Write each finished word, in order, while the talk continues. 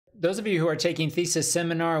those of you who are taking Thesis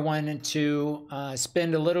seminar, I wanted to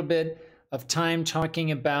spend a little bit of time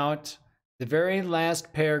talking about the very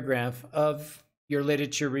last paragraph of your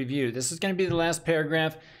literature review. This is going to be the last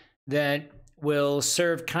paragraph that will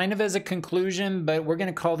serve kind of as a conclusion, but we're going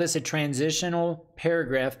to call this a transitional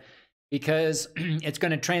paragraph because it's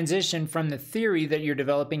going to transition from the theory that you're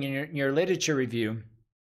developing in your literature review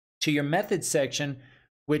to your methods section,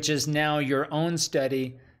 which is now your own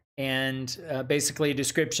study and basically a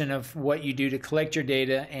description of what you do to collect your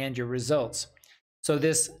data and your results. So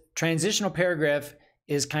this transitional paragraph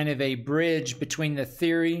is kind of a bridge between the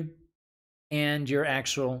theory and your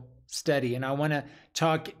actual study. And I want to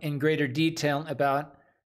talk in greater detail about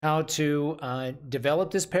how to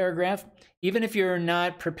develop this paragraph, even if you're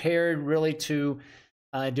not prepared really to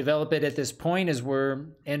develop it at this point, as we're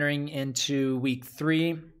entering into week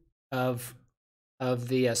 3 of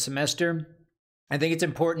the semester. I think it's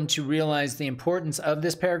important to realize the importance of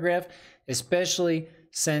this paragraph, especially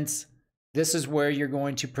since this is where you're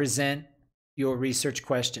going to present your research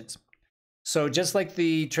questions. So just like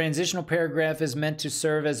the transitional paragraph is meant to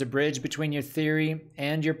serve as a bridge between your theory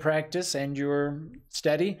and your practice and your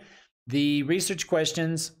study, the research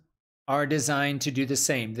questions are designed to do the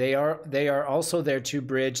same. They are also there to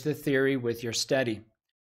bridge the theory with your study.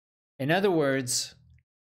 In other words,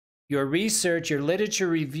 your research, your literature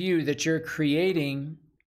review that you're creating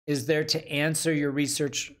is there to answer your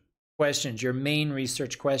research questions, your main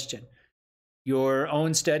research question. Your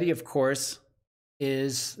own study, of course,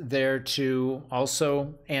 is there to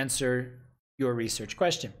also answer your research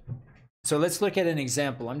question. So let's look at an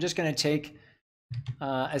example. I'm just going to take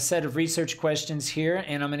a set of research questions here,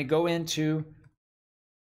 and I'm going to go into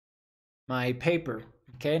my paper.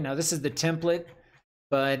 Okay, now this is the template.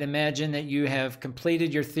 But imagine that you have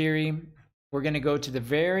completed your theory. We're going to go to the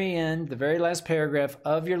very end, the very last paragraph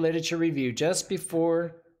of your literature review, just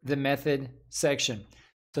before the method section.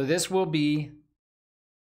 So this will be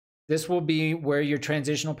where your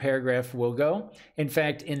transitional paragraph will go. In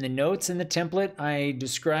fact, in the notes in the template, I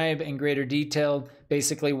describe in greater detail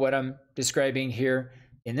basically what I'm describing here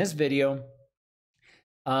in this video,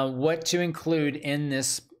 what to include in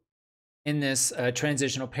this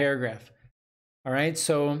transitional paragraph. All right,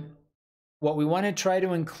 so what we want to try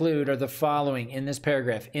to include are the following in this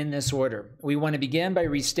paragraph, in this order. We want to begin by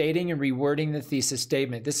restating and rewording the thesis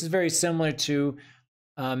statement. This is very similar to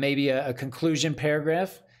maybe a conclusion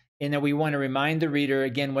paragraph, in that we want to remind the reader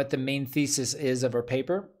again what the main thesis is of our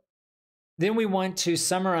paper. Then we want to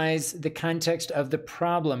summarize the context of the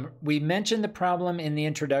problem. We mentioned the problem in the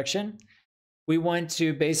introduction. We want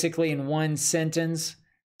to basically in one sentence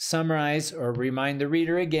summarize or remind the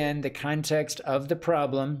reader again the context of the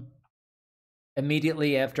problem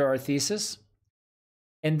immediately after our thesis.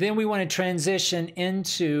 And then we want to transition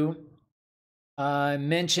into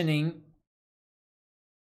mentioning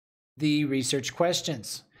the research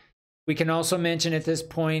questions. We can also mention at this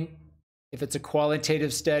point if it's a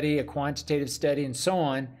qualitative study, a quantitative study, and so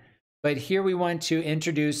on. But here we want to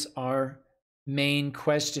introduce our main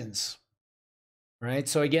questions. Right?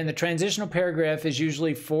 So again, the transitional paragraph is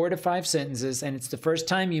usually 4 to 5 sentences, and it's the first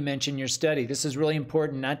time you mention your study. This is really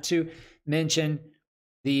important, not to mention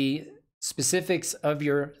the specifics of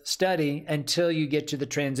your study until you get to the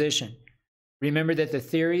transition. Remember that the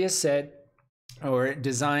theory is set or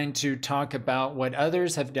designed to talk about what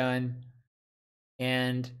others have done,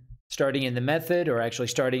 and starting in the method, or actually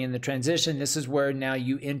starting in the transition, this is where now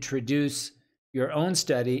you introduce your own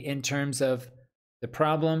study in terms of the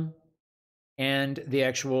problem and the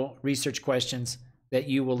actual research questions that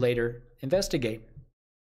you will later investigate.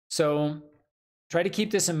 So try to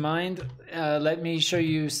keep this in mind. Let me show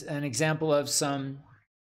you an example of some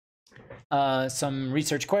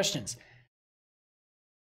research questions.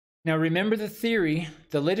 Now remember the theory,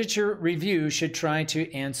 the literature review should try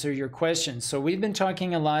to answer your questions. So we've been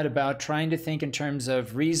talking a lot about trying to think in terms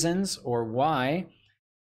of reasons or why,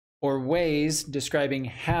 or ways describing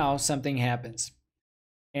how something happens.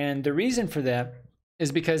 And the reason for that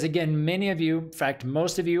is because, again, many of you, in fact,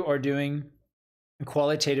 most of you are doing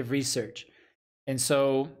qualitative research. And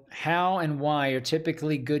so how and why are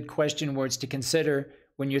typically good question words to consider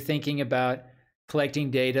when you're thinking about collecting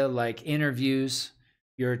data like interviews.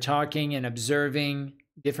 You're talking and observing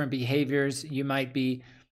different behaviors. You might be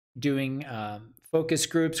doing focus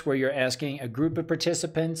groups where you're asking a group of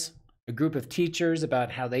participants, a group of teachers about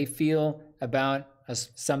how they feel about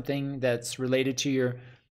something that's related to your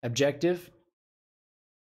objective.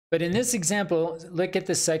 But in this example, look at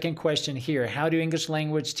the second question here. How do English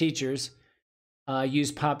language teachers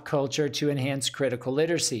use pop culture to enhance critical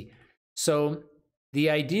literacy? So the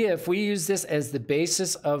idea, if we use this as the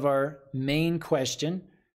basis of our main question,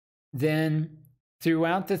 then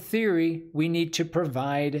throughout the theory, we need to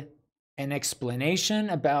provide an explanation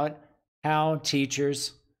about how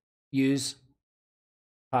teachers use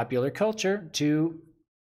popular culture to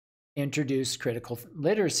introduce critical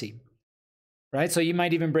literacy, right? So you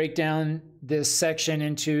might even break down this section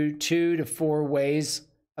into 2 to 4 ways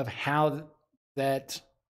of how that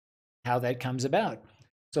comes about.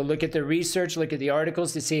 So look at the research, look at the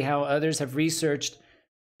articles to see how others have researched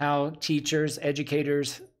how teachers,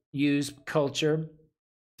 educators use culture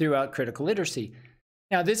throughout critical literacy.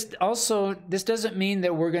 Now, this doesn't mean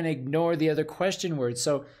that we're going to ignore the other question words.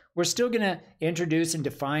 So we're still going to introduce and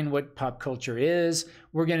define what pop culture is.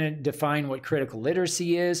 We're going to define what critical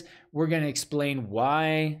literacy is. We're going to explain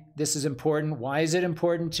why this is important. Why is it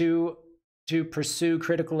important to pursue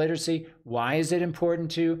critical literacy? Why is it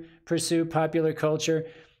important to pursue popular culture?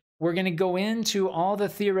 We're going to go into all the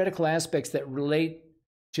theoretical aspects that relate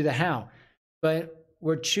to the how, but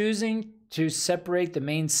we're choosing to separate the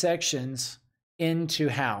main sections into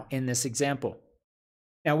how in this example.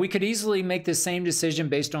 Now, we could easily make the same decision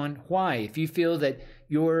based on why. If you feel that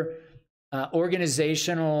your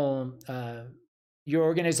organizational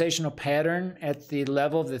pattern at the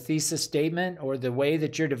level of the thesis statement, or the way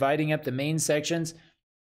that you're dividing up the main sections,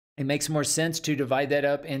 it makes more sense to divide that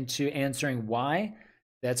up into answering why,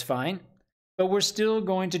 that's fine. But we're still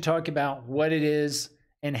going to talk about what it is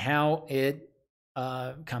and how it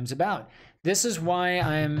comes about. This is why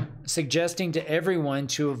I'm suggesting to everyone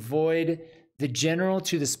to avoid the general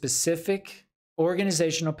to the specific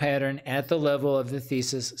organizational pattern at the level of the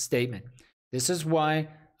thesis statement. This is why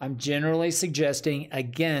I'm generally suggesting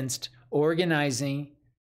against organizing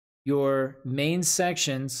your main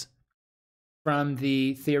sections from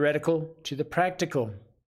the theoretical to the practical.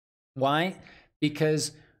 Why?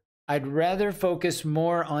 Because I'd rather focus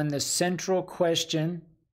more on the central question,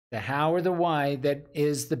 the how or the why, that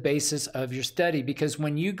is the basis of your study. Because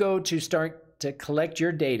when you go to start to collect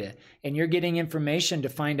your data and you're getting information to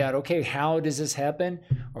find out, okay, how does this happen,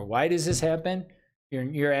 or why does this happen?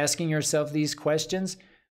 You're asking yourself these questions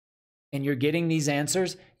and you're getting these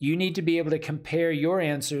answers. You need to be able to compare your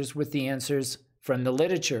answers with the answers from the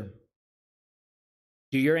literature.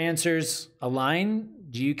 Do your answers align?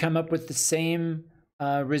 Do you come up with the same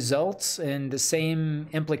results and the same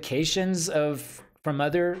implications from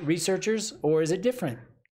other researchers, or is it different?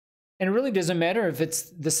 And it really doesn't matter if it's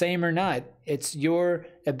the same or not. It's your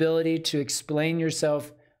ability to explain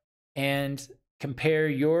yourself and compare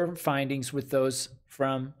your findings with those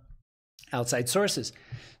from outside sources.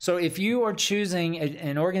 So if you are choosing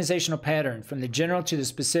an organizational pattern from the general to the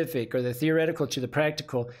specific, or the theoretical to the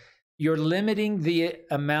practical, you're limiting the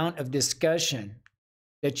amount of discussion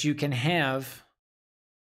that you can have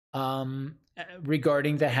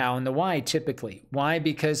regarding the how and the why typically. Why?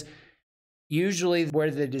 Because usually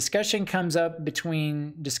where the discussion comes up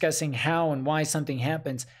between discussing how and why something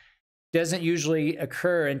happens doesn't usually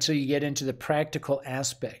occur until you get into the practical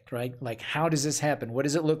aspect, right? Like, how does this happen? What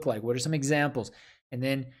does it look like? What are some examples? And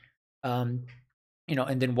then, and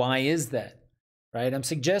then why is that, right? I'm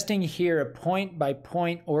suggesting here a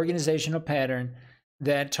point-by-point organizational pattern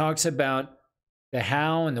that talks about the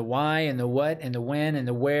how and the why and the what and the when and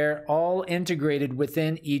the where, all integrated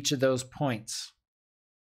within each of those points.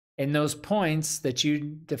 And those points that you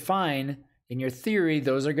define in your theory,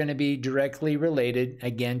 those are going to be directly related,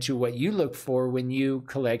 again, to what you look for when you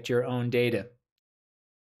collect your own data.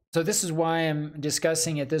 So this is why I'm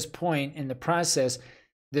discussing at this point in the process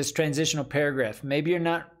this transitional paragraph. Maybe you're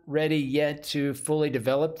not ready yet to fully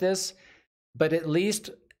develop this, but at least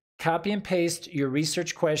copy and paste your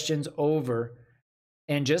research questions over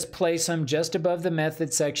and just place them just above the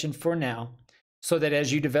method section for now, so that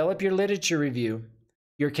as you develop your literature review,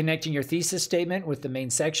 you're connecting your thesis statement with the main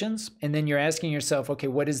sections, and then you're asking yourself, okay,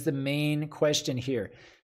 what is the main question here?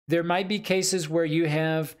 There might be cases where you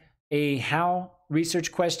have a how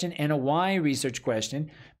research question and a why research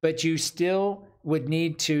question, but you still would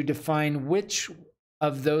need to define which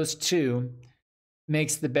of those two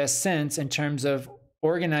makes the best sense in terms of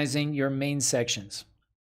organizing your main sections.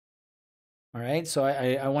 All right, so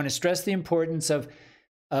I want to stress the importance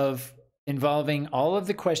of involving all of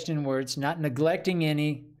the question words, not neglecting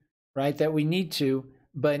any, right, that we need to,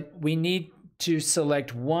 but we need to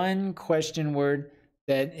select one question word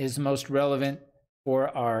that is most relevant for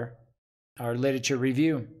our literature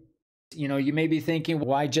review. You know, you may be thinking,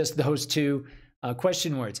 why just those two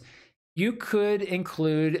question words? You could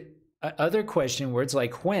include other question words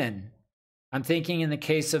like when. I'm thinking in the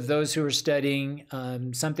case of those who are studying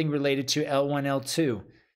something related to L1, L2,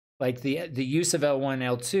 like the use of L1,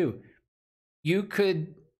 L2. You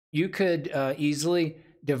could easily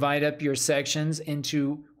divide up your sections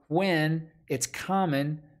into when it's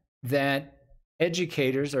common that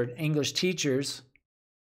educators or English teachers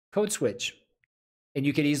code switch. And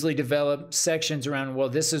you could easily develop sections around, well,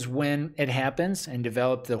 this is when it happens, and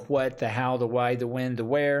develop the what, the how, the why, the when, the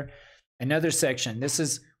where. Another section, this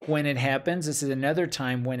is when it happens. This is another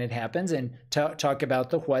time when it happens, and talk about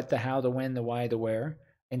the what, the how, the when, the why, the where,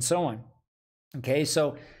 and so on. Okay,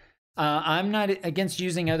 so I'm not against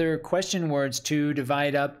using other question words to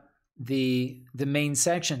divide up the main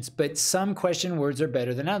sections, but some question words are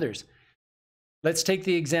better than others. Let's take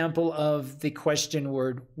the example of the question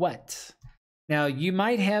word what. Now, you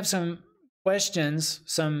might have some questions,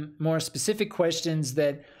 some more specific questions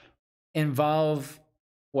that involve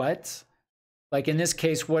what. Like in this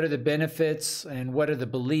case, what are the benefits and what are the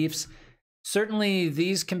beliefs? Certainly,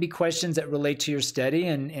 these can be questions that relate to your study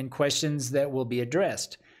and questions that will be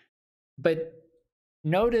addressed. But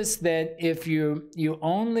notice that if you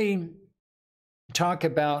only talk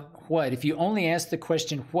about what, if you only ask the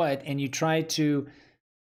question what, and you try to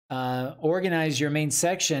organize your main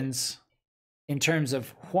sections in terms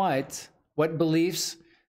of what beliefs,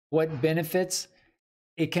 what benefits,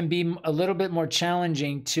 it can be a little bit more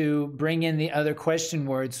challenging to bring in the other question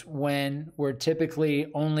words when we're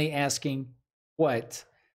typically only asking what.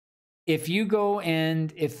 If you go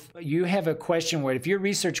and if you have a question word, if your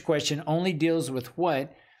research question only deals with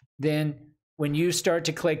what, then when you start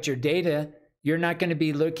to collect your data, you're not going to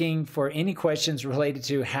be looking for any questions related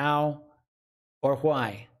to how or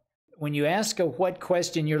why. When you ask a what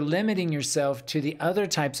question, you're limiting yourself to the other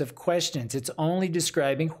types of questions. It's only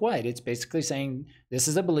describing what. It's basically saying, this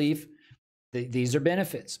is a belief, these are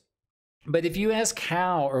benefits. But if you ask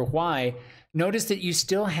how or why, notice that you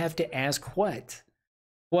still have to ask what.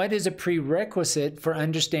 What is a prerequisite for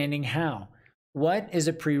understanding how? What is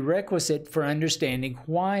a prerequisite for understanding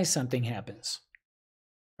why something happens?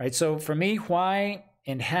 Right? So for me, why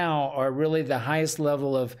and how are really the highest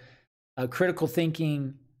level of critical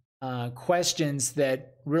thinking questions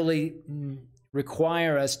that really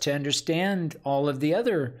require us to understand all of the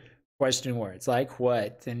other question words, like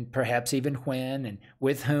what, and perhaps even when, and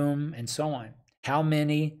with whom, and so on. How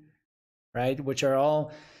many, right? Which are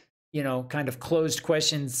all, kind of closed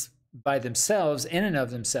questions by themselves, in and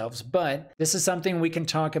of themselves. But this is something we can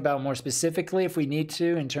talk about more specifically if we need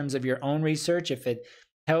to, in terms of your own research, if it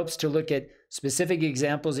helps to look at specific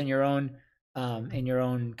examples in your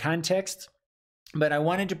own context. But I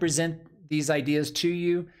wanted to present these ideas to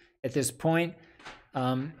you at this point.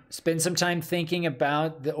 Spend some time thinking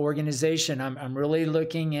about the organization. I'm really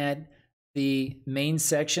looking at the main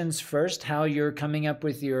sections first, how you're coming up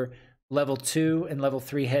with your level 2 and level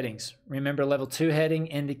 3 headings. Remember, level 2 heading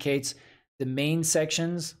indicates the main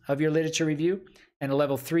sections of your literature review, and a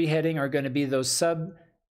level 3 heading are going to be those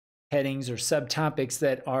subheadings or subtopics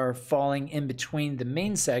that are falling in between the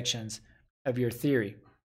main sections of your theory.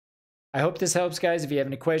 I hope this helps, guys. If you have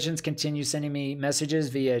any questions, continue sending me messages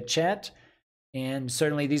via chat. And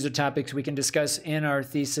certainly these are topics we can discuss in our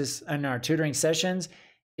thesis and our tutoring sessions.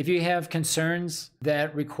 If you have concerns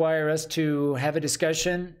that require us to have a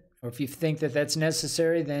discussion, or if you think that that's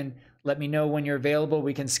necessary, then let me know when you're available.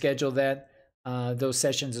 We can schedule those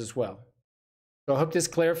sessions as well. So I hope this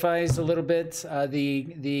clarifies a little bit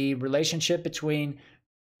the relationship between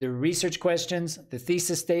the research questions, the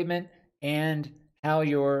thesis statement, and how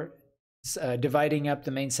you're dividing up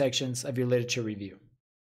the main sections of your literature review.